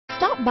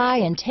Stop by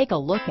and take a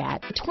look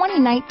at the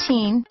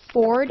 2019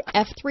 Ford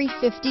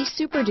F-350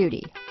 Super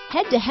Duty.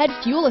 Head-to-head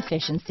fuel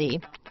efficiency,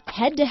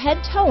 head-to-head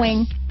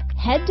towing,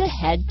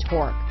 head-to-head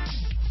torque.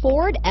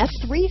 Ford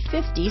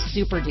F-350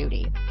 Super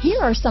Duty.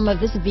 Here are some of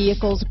this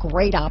vehicle's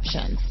great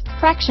options: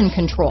 traction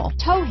control,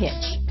 tow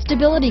hitch,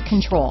 stability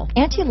control,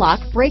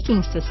 anti-lock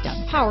braking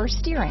system, power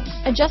steering,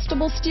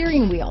 adjustable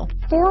steering wheel,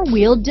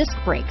 four-wheel disc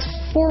brakes,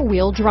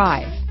 four-wheel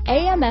drive,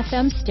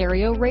 AM/FM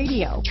stereo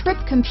radio, trip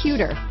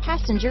computer,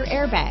 passenger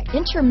airbag,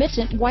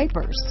 intermittent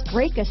wipers,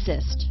 brake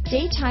assist,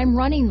 daytime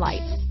running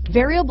lights,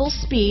 variable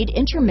speed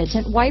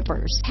intermittent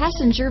wipers,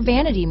 passenger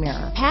vanity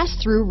mirror,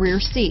 pass-through rear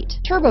seat,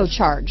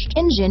 turbocharged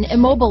engine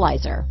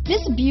immobilizer.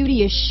 This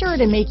beauty is sure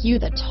to make you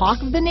the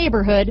talk of the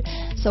neighborhood,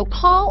 so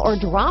call or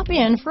drop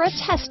in for a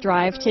test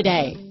drive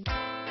today.